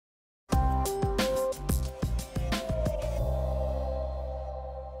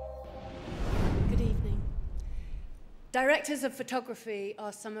Directors of photography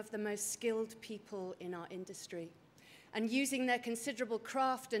are some of the most skilled people in our industry, and using their considerable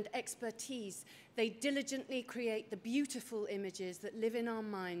craft and expertise, they diligently create the beautiful images that live in our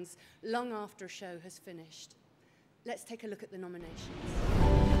minds long after a show has finished. Let's take a look at the nominations.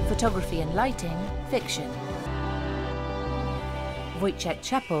 Photography and lighting, fiction. Wojciech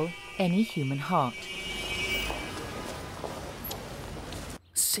Chapel, Any Human Heart.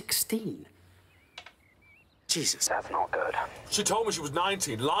 16? Jesus. That's not good. She told me she was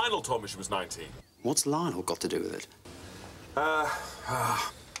 19. Lionel told me she was 19. What's Lionel got to do with it?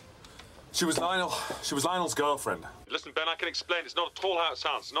 She was Lionel's girlfriend. Listen, Ben, I can explain. It's not at all how it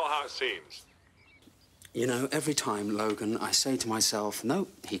sounds. It's not how it seems. You know, every time, Logan, I say to myself, no,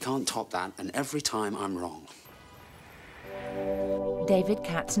 he can't top that, and every time I'm wrong. David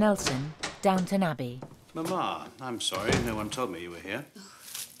Katz-Nelson, Downton Abbey. Mama, I'm sorry, no one told me you were here. Oh,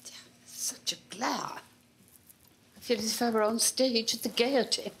 dear, such a glare. I feel as if I were on stage at the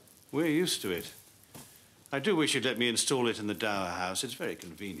Gaiety. We're used to it. I do wish you'd let me install it in the Dower House. It's very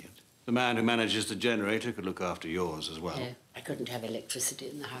convenient. The man who manages the generator could look after yours as well. No, I couldn't have electricity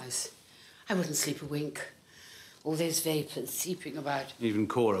in the house. I wouldn't sleep a wink. All those vapours seeping about. Even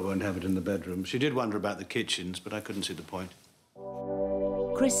Cora won't have it in the bedroom. She did wonder about the kitchens, but I couldn't see the point.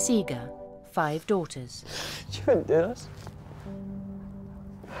 Chris Seeger, 5 daughters. She wouldn't do this.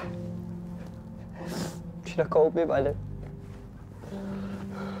 Should have called me by now.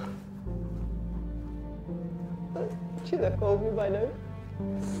 Should have called me by now.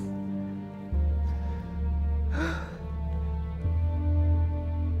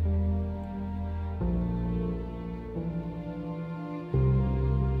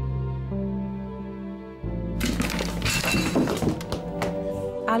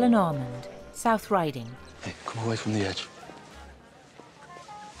 Alan Almond, South Riding. Hey, come away from the edge.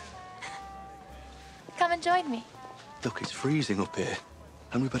 Come and join me. Look, it's freezing up here.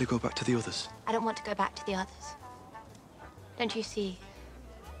 And we better go back to the others. I don't want to go back to the others. Don't you see?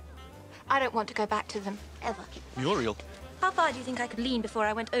 I don't want to go back to them, ever. Muriel. How far do you think I could lean before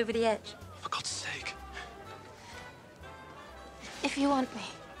I went over the edge? For God's sake. If you want me.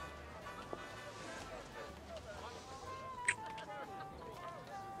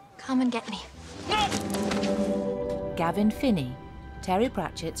 Come and get me. Gavin Finney, Terry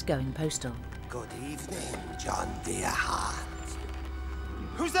Pratchett's Going Postal. Good evening, John Dearheart.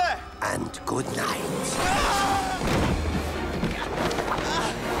 Who's there? And good night.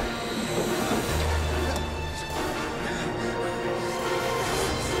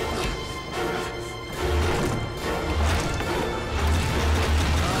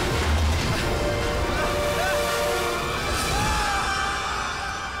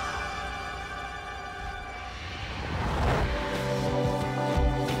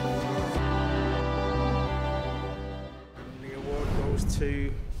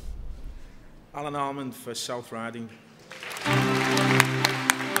 To Alan Almond for South Riding.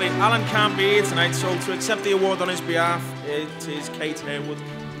 Alan can't be here tonight, so to accept the award on his behalf, it is Kate Harewood.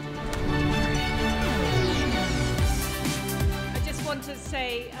 I just want to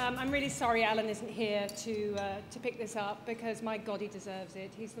say I'm really sorry Alan isn't here to pick this up, because my God, he deserves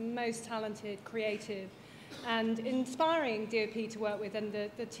it. He's the most talented, creative and inspiring DOP to work with, and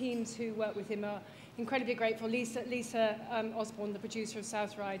the teams who work with him are incredibly grateful. Lisa Osborne, the producer of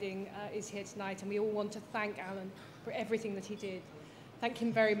South Riding, is here tonight, and we all want to thank Alan for everything that he did. Thank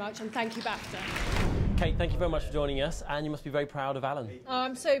him very much, and thank you, BAFTA. Kate, thank you very much for joining us, and you must be very proud of Alan. Oh,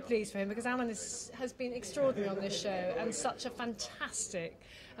 I'm so pleased for him, because Alan has been extraordinary on this show, and such a fantastic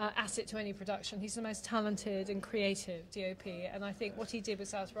asset to any production. He's the most talented and creative DOP, and I think what he did with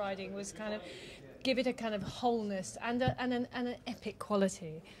South Riding was kind of give it a kind of wholeness and an epic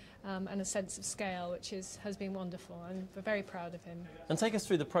quality. And a sense of scale, which has been wonderful. We're very proud of him. And take us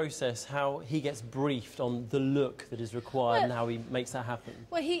through the process, how he gets briefed on the look that is required and how he makes that happen.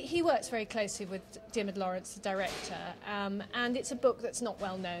 Well, he works very closely with Diarmuid Lawrence, the director, and it's a book that's not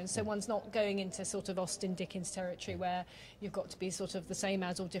well known, so one's not going into sort of Austen Dickens territory where you've got to be sort of the same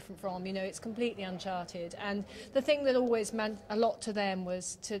as or different from. You know, it's completely uncharted. And the thing that always meant a lot to them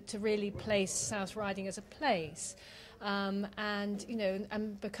was to really place South Riding as a place. And you know,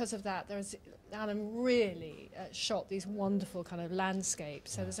 and because of that, Alan really shot these wonderful kind of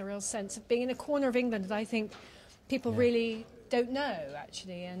landscapes. So there's a real sense of being in a corner of England that I think people really don't know,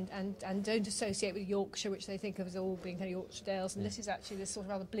 actually, and don't associate with Yorkshire, which they think of as all being kind of Yorkshire Dales. And this is actually this sort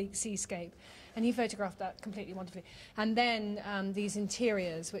of rather bleak seascape. And he photographed that completely wonderfully. And then these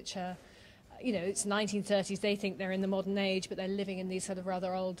interiors, which are you know, it's 1930s, they think they're in the modern age, but they're living in these sort of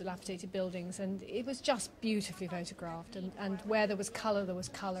rather old, dilapidated buildings, and it was just beautifully photographed, and where there was colour,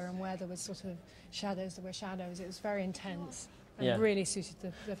 and where there was sort of shadows, there were shadows. It was very intense and really suited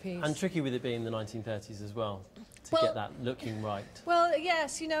the piece. And tricky with it being the 1930s as well, to get that looking right. Well,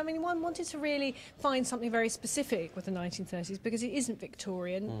 yes, you know, I mean, one wanted to really find something very specific with the 1930s, because it isn't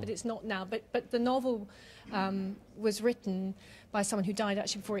Victorian, but it's not now. But the novel was written by someone who died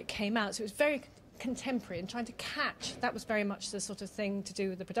actually before it came out, so it was very contemporary, and trying to catch, that was very much the sort of thing to do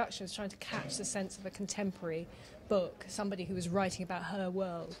with the production, was trying to catch the sense of a contemporary book, somebody who was writing about her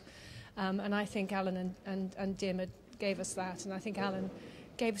world. And I think Alan and Diarmaid gave us that, and I think Alan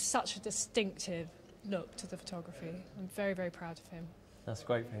gave such a distinctive look to the photography. I'm very, very proud of him. That's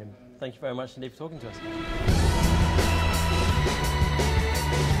great for him. Thank you very much indeed for talking to us.